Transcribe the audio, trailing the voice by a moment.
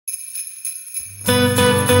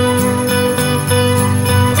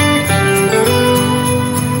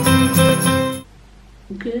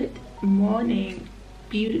morning,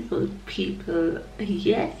 beautiful people.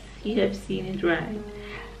 Yes, you have seen it right.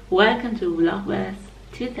 Welcome to Vlogmas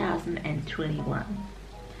 2021.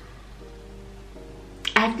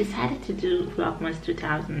 I've decided to do Vlogmas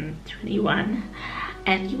 2021,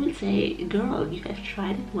 and you will say, girl, you have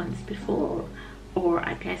tried it once before, or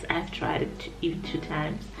I guess I've tried it even 2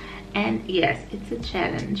 times. And yes, it's a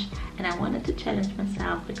challenge, and I wanted to challenge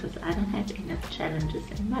myself because I don't have enough challenges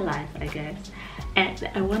in my life, I guess. And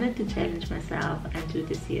I wanted to challenge myself and do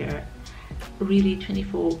this year really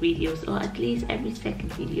 24 videos, or at least every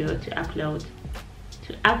second video to upload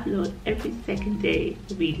every second day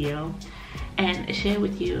video, and share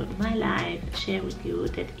with you my life, share with you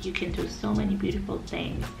that you can do so many beautiful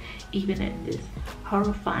things even in this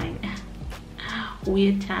horrifying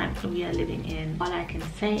weird time we are living in. All I can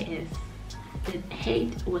say is that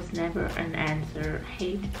hate was never an answer.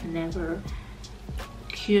 Hate never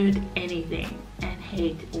cured anything, and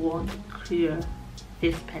hate won't cure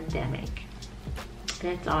this pandemic.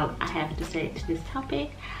 That's all I have to say to this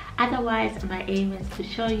topic. Otherwise, my aim is to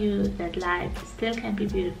show you that life still can be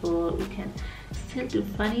beautiful. We can still do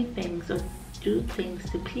funny things or do things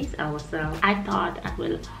to please ourselves. I thought I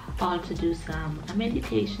will also do some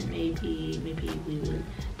meditation. Maybe we will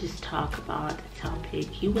just talk about a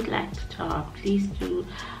topic you would like to talk. Please do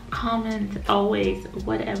comment always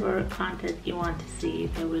whatever content you want to see.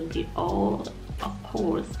 There will be of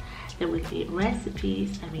course there will be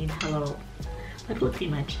recipes. I mean, hello, what would be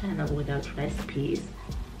my channel without recipes?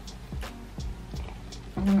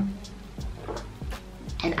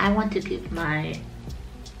 And I want to give my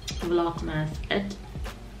Vlogmas a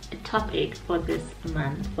topic for this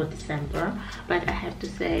month, for December, but I have to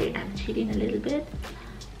say I'm cheating a little bit.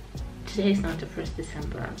 Today is not the 1st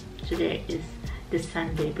December. Today is the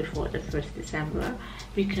Sunday before the 1st December,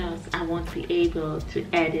 because I won't be able to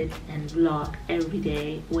edit and vlog every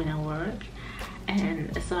day when I work.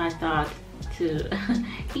 And so I thought, to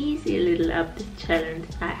ease a little up this challenge,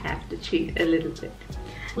 I have to cheat a little bit.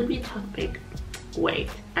 Will be a topic. Wait,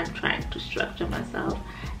 I'm trying to structure myself.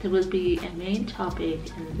 There will be a main topic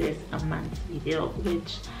in this month's video,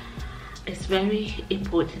 which is very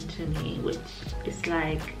important to me, which is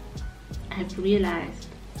like, I've realized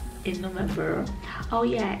in November. Oh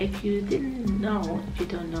yeah, if you don't know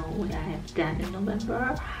what I have done in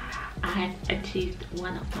November, I have achieved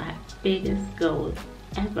one of my biggest goals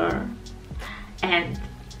ever. And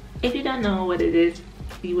if you don't know what it is,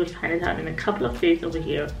 you will find it out in a couple of days over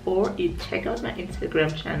here, or you check out my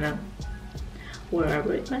Instagram channel,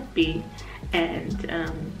 wherever it might be, and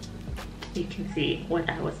you can see what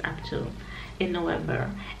I was up to in November.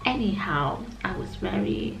 Anyhow, I was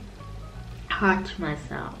very hard to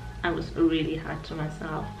myself. I was really hard to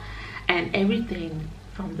myself, and everything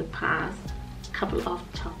from the past couple of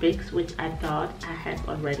topics which I thought I had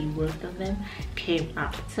already worked on them came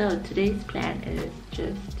up. So today's plan is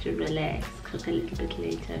just to relax, cook a little bit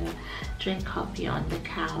later, drink coffee on the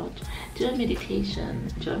couch, do a meditation,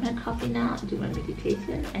 enjoy my coffee now, do my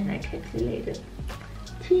meditation, and I catch you later.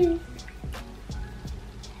 Cheers!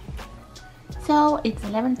 So it's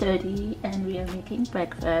 11:30 and we are making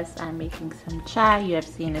breakfast. I'm making some chai. You have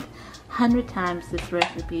seen it 100 times, this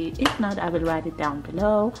recipe. If not, I will write it down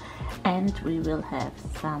below. And we will have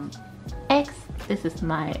some eggs. This is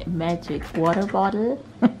my magic water bottle.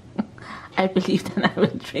 I believe that I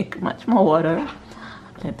will drink much more water.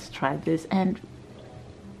 Let's try this. And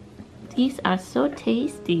these are so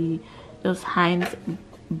tasty, those Heinz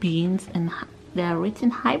beans, and they are rich in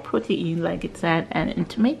high protein, like it said, and in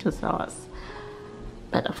tomato sauce.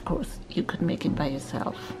 But of course, you could make it by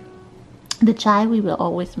yourself. The chai we will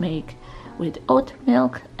always make with oat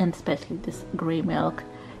milk, and especially this gray milk,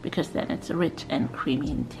 because then it's rich and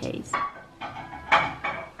creamy in taste.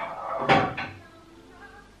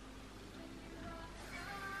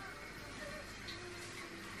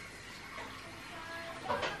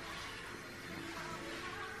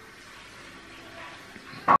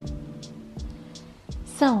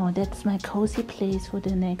 So that's my cozy place for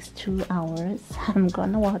the next 2 hours. I'm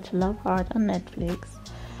gonna watch Love Hard on Netflix.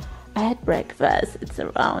 I had breakfast. It's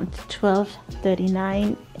around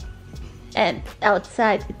 12:39 and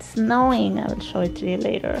outside it's snowing. I will show it to you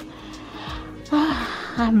later.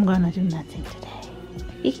 I'm gonna do nothing today.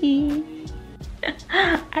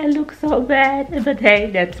 I look so bad, but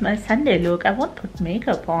hey, that's my Sunday look. I won't put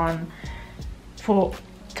makeup on for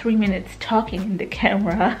 3 minutes talking in the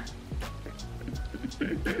camera.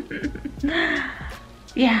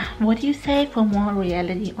 Yeah, what do you say? For more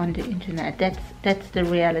reality on the internet, that's the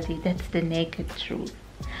reality, that's the naked truth.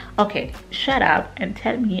 Okay, shut up and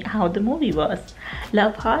tell me how the movie was.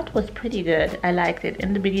 Love Heart was pretty good. I liked it.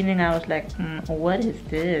 In the beginning I was like, what is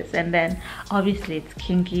this? And then obviously it's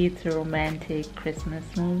kinky, it's a romantic Christmas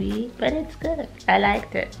movie, but it's good. I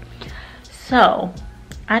liked it. So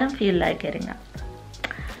I don't feel like getting up.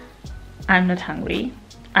 I'm not hungry.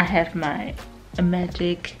 I have my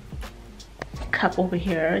magic cup over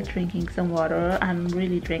here, drinking some water. I'm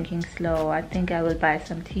really drinking slow. I think I will buy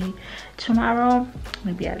some tea tomorrow.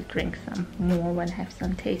 Maybe I'll drink some more when I have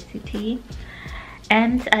some tasty tea.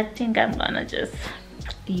 And I think I'm gonna just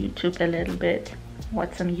YouTube a little bit,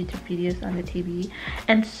 watch some YouTube videos on the TV,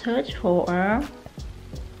 and search for,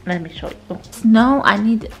 let me show you. Now I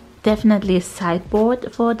need definitely a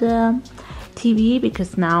sideboard for the TV,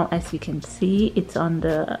 because now, as you can see, it's on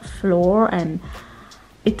the floor and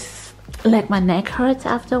it's like my neck hurts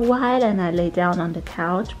after a while, and I lay down on the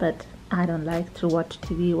couch, but I don't like to watch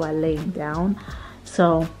TV while laying down.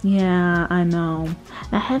 So yeah, I know.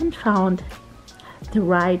 I haven't found the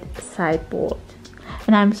right sideboard,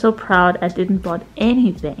 and I'm so proud I didn't bought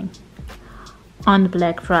anything on the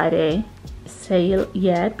Black Friday sale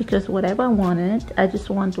yet, because whatever I wanted, I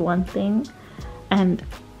just want one thing, and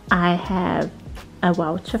I have a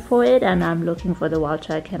voucher for it, and I'm looking for the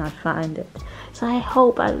voucher. I cannot find it, so I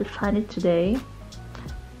hope I will find it today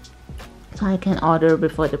so I can order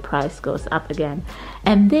before the price goes up again.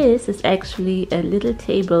 And this is actually a little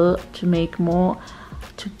table to make more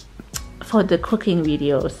for the cooking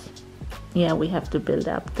videos. Yeah, we have to build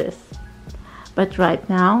up this, but right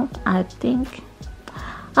now I think,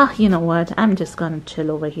 you know what, I'm just gonna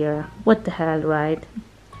chill over here. What the hell, right?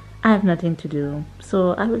 I have nothing to do,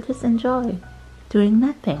 so I will just enjoy doing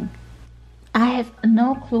nothing. I have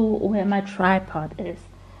no clue where my tripod is.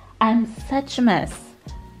 I'm such a mess.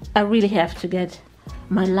 I really have to get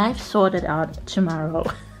my life sorted out tomorrow.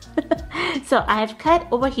 So I've cut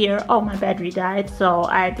over here. Oh, my battery died, so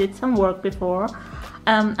I did some work before.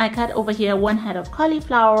 I cut over here 1 head of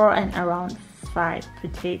cauliflower and around 5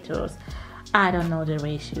 potatoes. I don't know the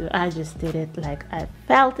ratio. I just did it like I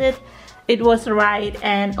felt it. It was right.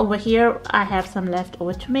 And over here I have some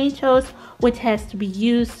leftover tomatoes, which has to be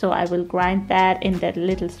used, so I will grind that in that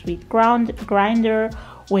little sweet grinder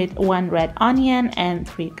with 1 red onion and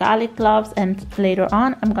 3 garlic cloves. And later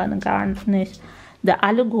on I'm gonna garnish the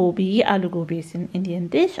aloo gobi. Aloo gobi is an Indian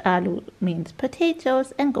dish. Aloo means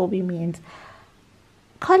potatoes and gobi means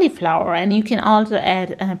cauliflower, and you can also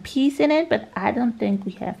add peas in it, but I don't think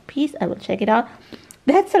we have peas. I will check it out.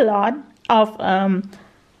 That's a lot of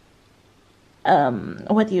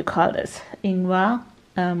what do you call this? Ingwer.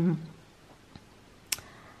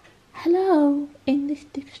 Hello, English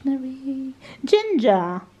dictionary.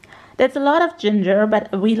 Ginger. That's a lot of ginger,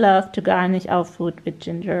 but we love to garnish our food with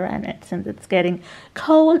ginger, and since it's getting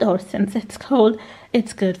cold, or since it's cold,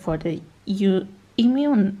 it's good for the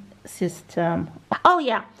immune system. Oh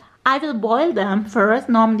yeah, I will boil them first.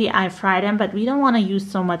 Normally I fry them, but we don't want to use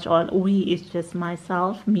so much oil. We is just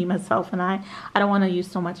myself, myself and I don't want to use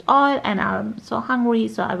so much oil, and I'm so hungry,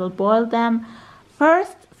 so I will boil them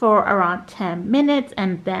first for around 10 minutes,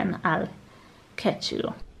 and then I'll catch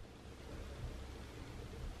you.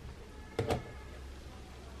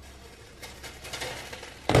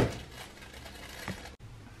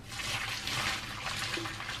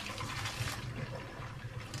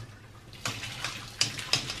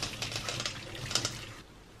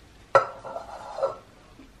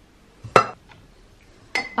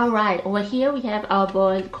 Alright, over here we have our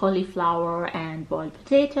boiled cauliflower and boiled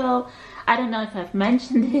potato. I don't know if I've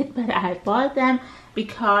mentioned it, but I boiled them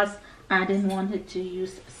because I didn't want it to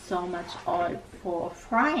use so much oil for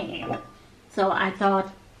frying. So I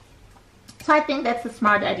think that's a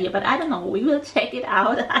smart idea, but I don't know. We will check it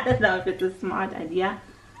out. I don't know if it's a smart idea.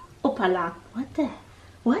 Opala,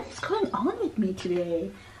 what is going on with me today?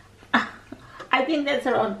 I think that's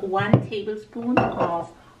around 1 tablespoon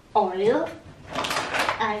of oil.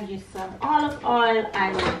 I use some olive oil.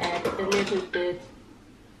 I will add a little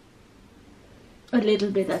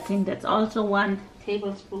bit, I think that's also 1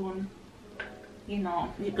 tablespoon. You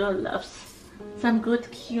know, your girl loves some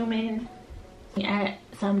good cumin. Add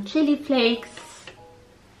some chili flakes.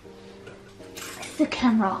 Is the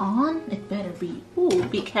camera on? It better be. Ooh,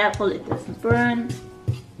 be careful it doesn't burn.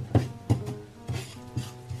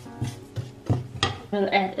 We'll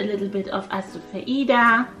add a little bit of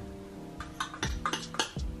asafoetida.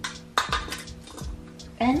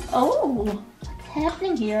 And oh, what's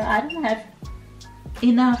happening here? I don't have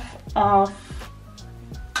enough of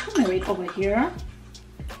turmeric over here.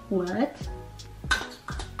 What?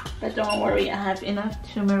 But don't worry, I have enough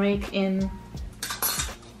turmeric in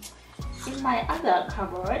my other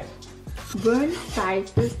cupboard. Burnt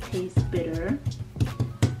spices taste bitter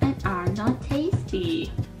and are not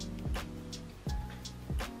tasty.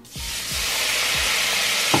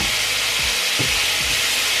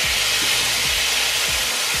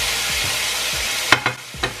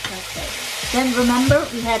 Then remember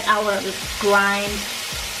we had our grind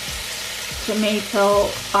tomato,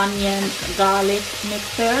 onion, garlic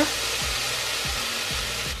mixer.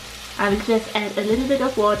 I will just add a little bit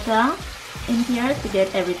of water in here to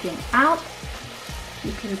get everything out.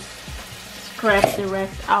 You can scrape the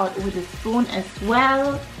rest out with a spoon as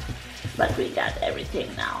well, but we got everything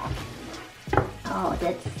now. Oh,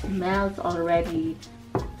 that smells already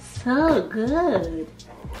so good.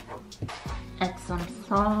 Add some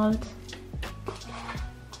salt.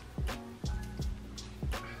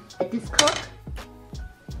 Let this cook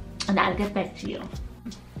and I'll get back to you.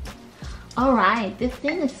 Alright, this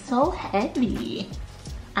thing is so heavy.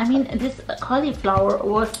 I mean, this cauliflower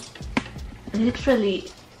was literally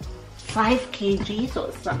 5 kgs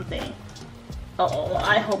or something. Oh,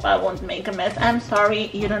 I hope I won't make a mess. I'm sorry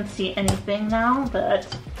you don't see anything now, but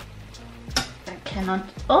I cannot.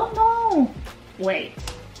 Oh no! Wait.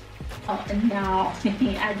 Oh, and now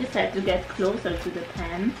I just had to get closer to the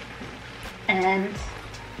pan. And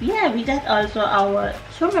yeah, we got also our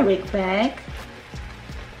turmeric bag.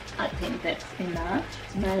 I think that's enough.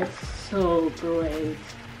 It smells so great.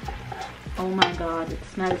 Oh my god, it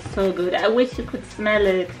smells so good. I wish you could smell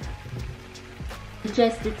it.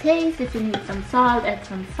 Just the taste. If you need some salt, add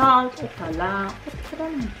some salt. Opala. What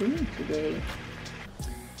am I doing today?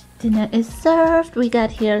 Dinner is served. We got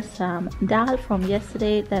here some dal from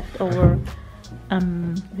yesterday left over.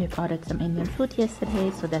 We've ordered some Indian food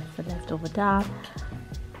yesterday, so that's the leftover dal.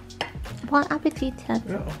 Bon appetit.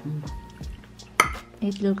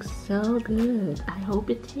 It looks so good. I hope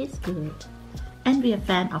it tastes good. And we're a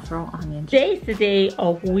fan of raw onions. Today's the day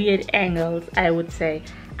of weird angles, I would say.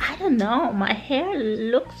 I don't know, my hair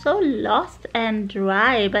looks so lost and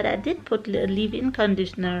dry, but I did put a leave-in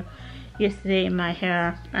conditioner yesterday in my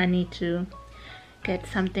hair. I need to get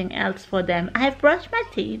something else for them. I have brushed my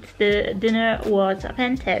teeth. The dinner was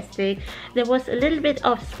fantastic. There was a little bit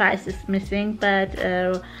of spices missing, but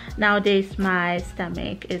nowadays my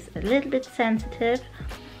stomach is a little bit sensitive,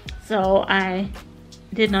 so I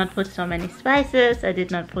did not put so many spices. I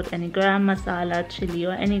did not put any garam masala, chili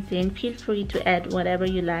or anything. Feel free to add whatever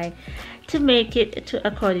you like to make it to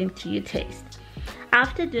according to your taste.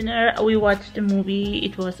 After dinner we watched a movie.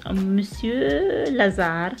 It was Monsieur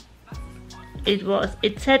Lazare.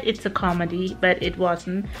 It said it's a comedy, but it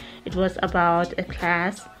wasn't. It was about a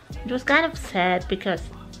class. It was kind of sad because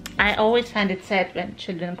I always find it sad when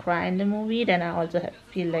children cry in the movie. Then I also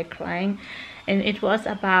feel like crying. And it was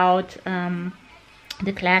about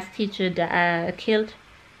the class teacher that killed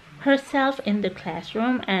herself in the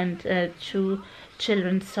classroom, and 2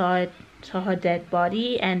 children saw her dead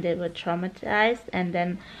body and they were traumatized. And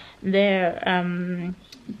then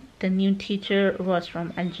the new teacher was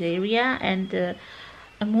from Algeria, and a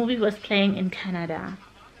movie was playing in Canada.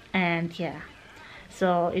 And yeah,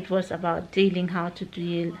 so it was about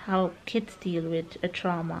how kids deal with a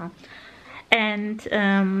trauma.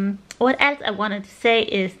 And what else I wanted to say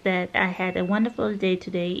is that I had a wonderful day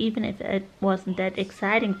today, even if it wasn't that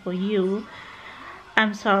exciting for you.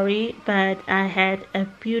 I'm sorry, but I had a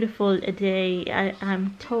beautiful day.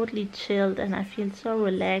 I'm totally chilled and I feel so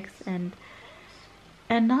relaxed and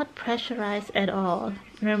not pressurized at all.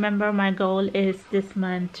 Remember, my goal is this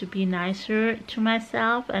month to be nicer to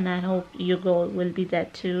myself, and I hope your goal will be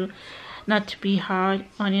that too. Not to be hard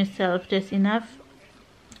on yourself. There's enough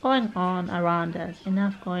going on around us,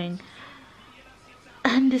 enough going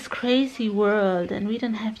in this crazy world, and we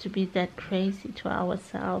don't have to be that crazy to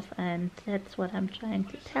ourselves. And that's what I'm trying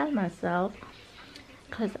to tell myself,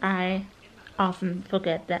 because I often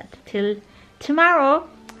forget that. Till tomorrow,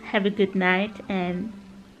 have a good night, and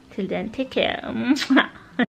till then, take care.